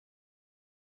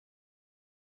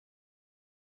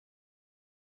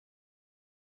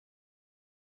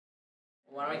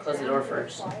Why don't we close the door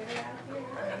first?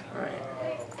 Alright.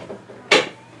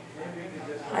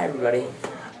 Hi, everybody.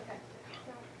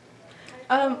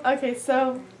 Okay,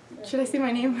 so, should I say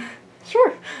my name?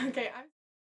 Sure. Okay,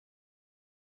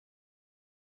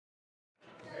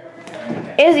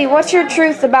 Izzy, what's your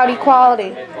truth about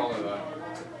equality?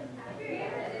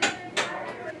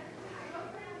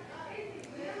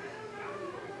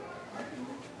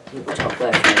 People talk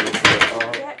left.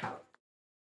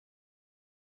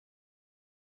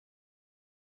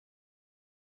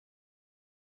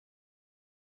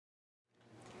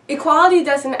 Equality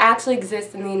doesn't actually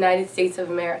exist in the United States of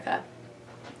America.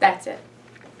 That's it.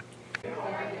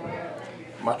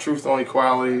 My truth on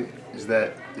equality is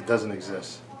that it doesn't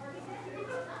exist.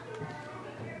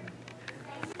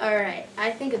 Alright,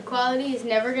 I think equality is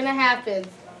never gonna happen,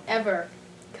 ever,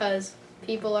 because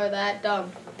people are that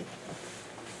dumb.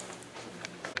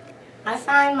 I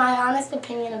find my honest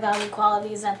opinion about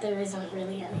equality is that there isn't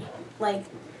really any. Like,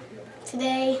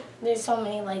 today, there's so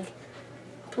many, like,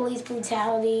 police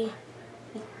brutality,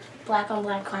 black on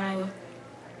black crime.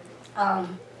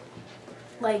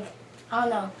 Like, I don't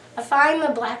know. I find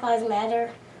the Black Lives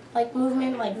Matter, like,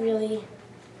 movement, like, really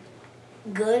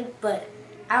good, but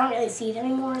I don't really see it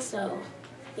anymore, so,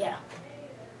 yeah.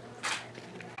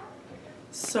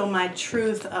 So my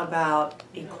truth about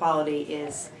equality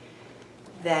is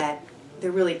that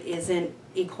there really isn't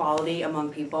equality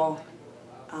among people.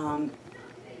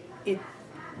 It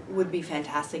would be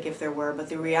fantastic if there were, but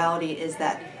the reality is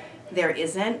that there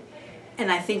isn't.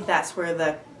 And I think that's where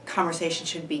the conversation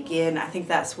should begin. I think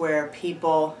that's where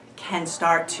people can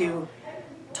start to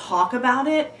talk about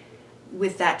it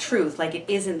with that truth, like it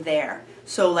isn't there.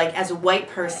 So like as a white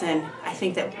person, I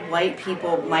think that white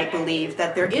people might believe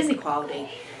that there is equality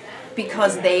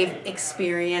because they've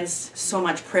experienced so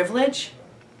much privilege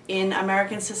in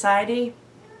American society.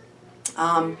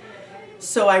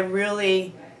 So I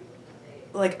really,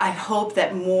 I hope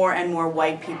that more and more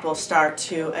white people start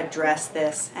to address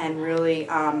this and really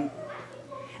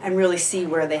see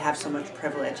where they have so much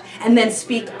privilege. And then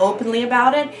speak openly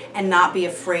about it and not be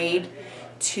afraid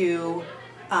to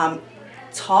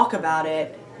talk about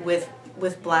it with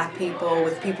black people,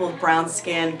 with people with brown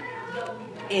skin,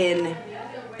 in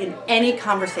any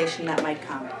conversation that might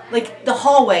come. Like the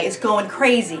hallway is going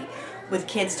crazy with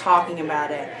kids talking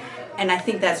about it. And I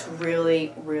think that's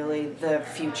really, really the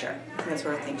future. I think that's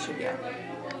where things should go.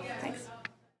 Thanks.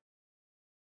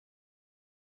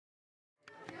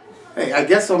 Hey, I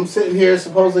guess I'm sitting here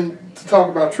supposing to talk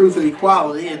about truth and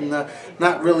equality and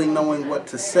not really knowing what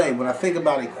to say. When I think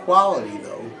about equality,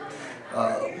 though,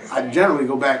 I generally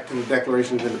go back to the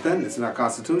Declaration of Independence in our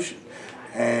Constitution.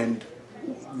 And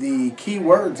the key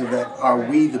words of that are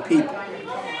 "we the people."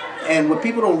 And what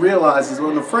people don't realize is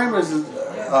when the framers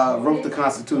wrote the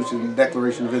Constitution, the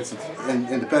Declaration of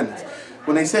Independence,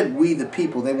 when they said "we the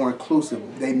people," they weren't inclusive.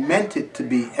 They meant it to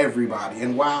be everybody.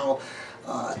 And while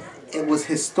it was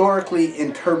historically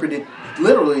interpreted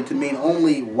literally to mean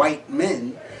only white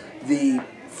men, the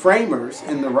framers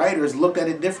and the writers looked at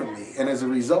it differently. And as a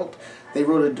result, they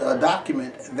wrote a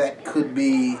document that could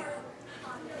be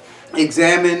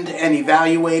examined and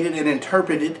evaluated and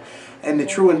interpreted. And the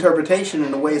true interpretation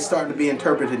and the way it's starting to be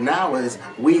interpreted now is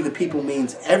 "we the people"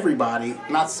 means everybody,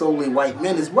 not solely white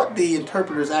men, is what the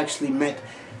interpreters actually meant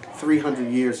 300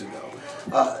 years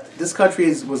ago. This country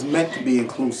was meant to be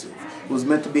inclusive. It was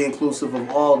meant to be inclusive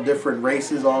of all different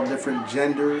races, all different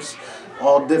genders,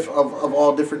 of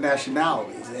all different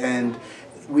nationalities. And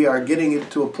we are getting it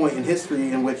to a point in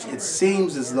history in which it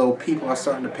seems as though people are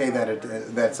starting to pay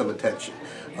that some attention.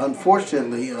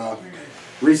 Unfortunately,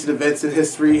 recent events in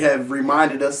history have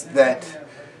reminded us that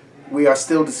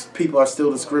people are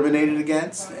still discriminated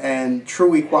against, and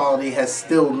true equality has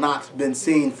still not been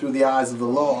seen through the eyes of the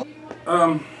law.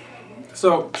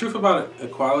 So, truth about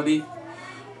equality,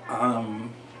 I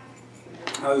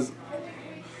was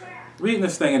reading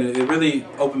this thing and it really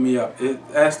opened me up. It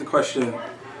asked the question,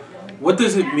 what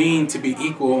does it mean to be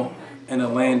equal in a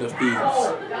land of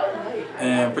thieves?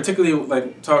 And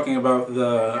particularly talking about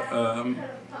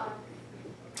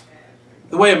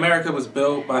the way America was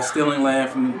built by stealing land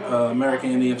from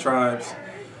American Indian tribes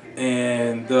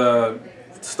and the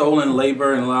stolen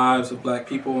labor and lives of black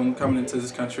people and coming into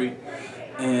this country.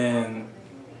 And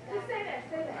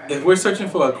if we're searching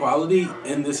for equality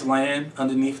in this land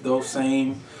underneath those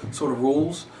same sort of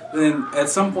rules, then at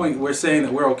some point we're saying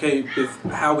that we're okay with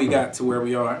how we got to where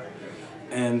we are.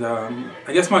 And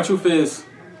I guess my truth is,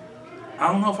 I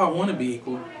don't know if I want to be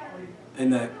equal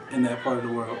in that part of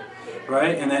the world,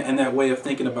 right? And that way of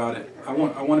thinking about it. I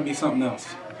want to be something else.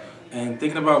 And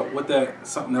thinking about what that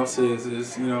something else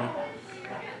is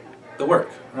the work,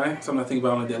 right? Something I think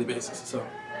about on a daily basis. So,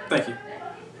 thank you.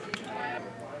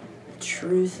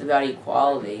 Truth about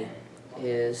equality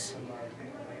is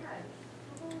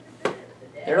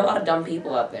there are a lot of dumb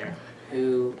people out there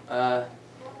who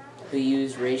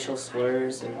use racial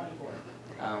slurs and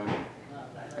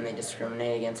they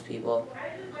discriminate against people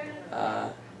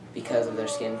because of their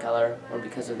skin color or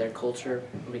because of their culture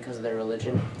or because of their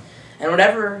religion. And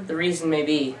whatever the reason may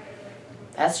be,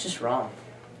 that's just wrong.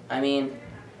 I mean,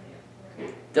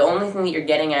 the only thing that you're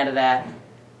getting out of that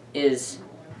is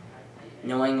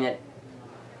knowing that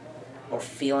or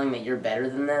feeling that you're better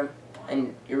than them,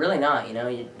 and you're really not, you know,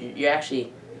 you're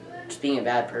actually just being a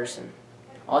bad person.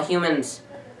 All humans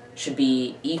should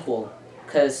be equal,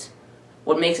 because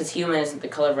what makes us human isn't the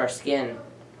color of our skin,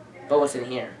 but what's in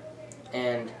here.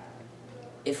 And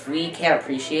if we can't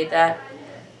appreciate that,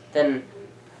 then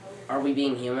are we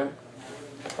being human?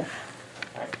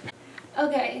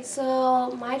 Okay,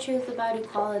 so my truth about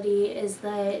equality is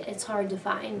that it's hard to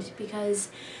find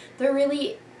because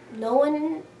no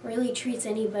one really treats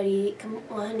anybody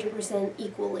 100%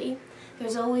 equally.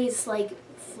 There's always like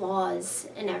flaws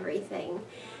in everything.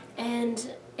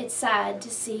 And it's sad to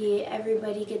see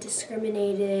everybody get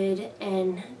discriminated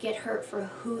and get hurt for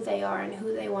who they are and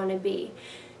who they want to be.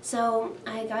 So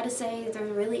I gotta say there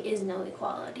really is no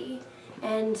equality.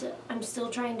 And I'm still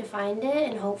trying to find it,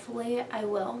 and hopefully I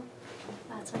will.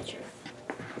 That's my truth.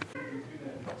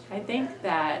 I think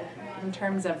that in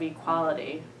terms of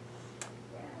equality,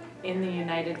 in the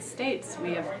United States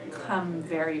we have come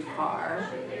very far,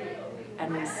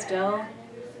 and we still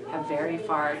have very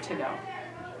far to go.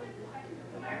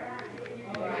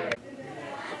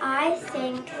 I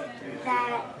think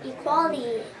that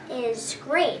equality is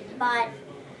great, but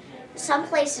some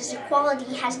places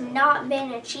equality has not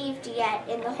been achieved yet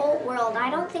in the whole world. I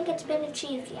don't think it's been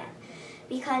achieved yet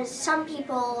because some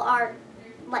people are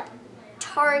like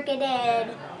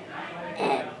targeted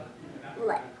and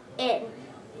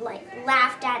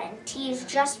laughed at and teased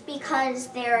just because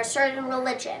they're a certain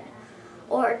religion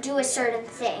or do a certain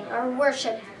thing or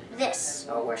worship this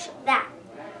or worship that.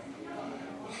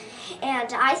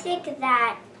 And I think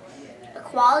that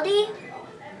equality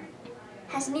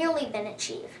has nearly been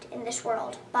achieved in this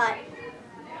world, but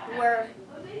we're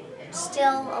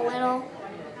still a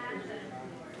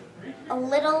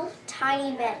little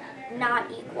tiny bit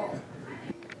not equal.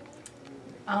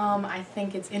 I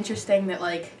think it's interesting that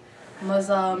like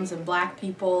Muslims and black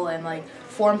people and like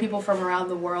foreign people from around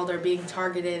the world are being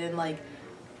targeted and like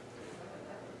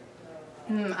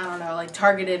I don't know, like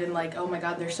targeted and like, oh my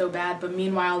god, they're so bad, but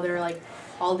meanwhile there are like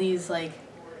all these like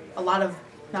a lot of,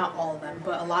 not all of them,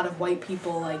 but a lot of white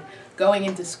people like going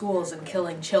into schools and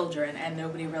killing children, and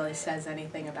nobody really says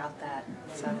anything about that.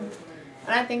 So,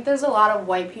 And I think there's a lot of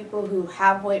white people who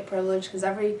have white privilege, because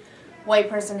every white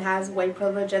person has white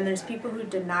privilege, and there's people who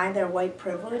deny their white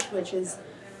privilege, which is,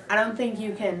 I don't think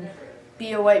you can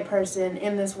be a white person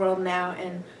in this world now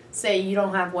and say you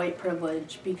don't have white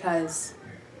privilege, because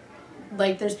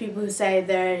like there's people who say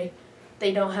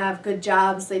they don't have good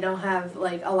jobs, they don't have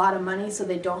like a lot of money, so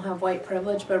they don't have white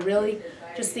privilege, but really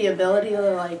just the ability to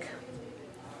like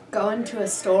go into a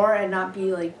store and not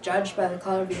be like judged by the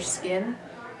color of your skin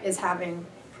is having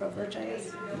privilege, I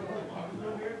guess.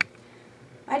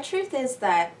 My truth is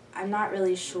that I'm not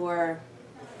really sure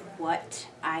what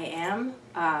I am.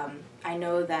 I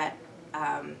know that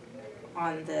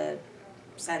on the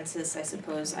census, I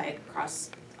suppose I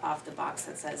crossed off the box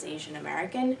that says Asian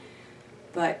American,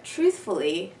 but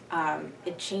truthfully,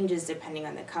 it changes depending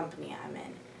on the company I'm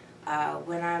in.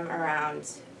 When I'm around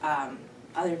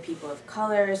other people of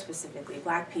color, specifically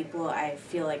black people, I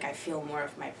feel like I feel more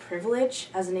of my privilege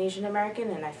as an Asian American,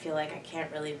 and I feel like I can't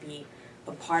really be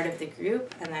a part of the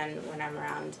group. And then when I'm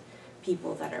around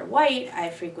people that are white, I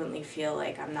frequently feel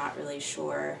like I'm not really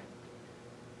sure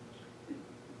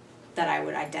that I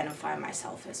would identify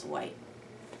myself as white.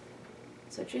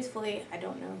 So truthfully, I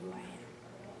don't know who I am.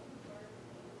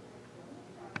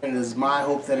 And it is my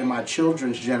hope that in my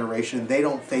children's generation, they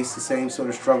don't face the same sort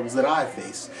of struggles that I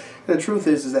face. And the truth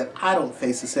is that I don't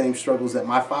face the same struggles that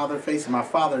my father faced, and my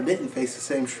father didn't face the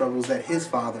same struggles that his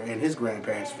father and his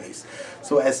grandparents faced.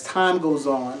 So as time goes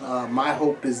on, my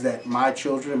hope is that my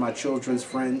children and my children's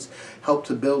friends help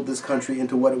to build this country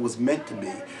into what it was meant to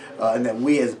be, and that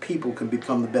we as people can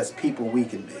become the best people we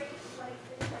can be.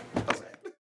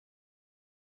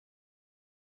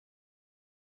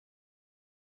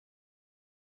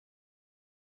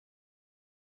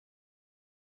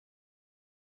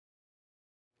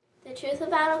 The truth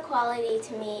about equality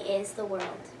to me is the world.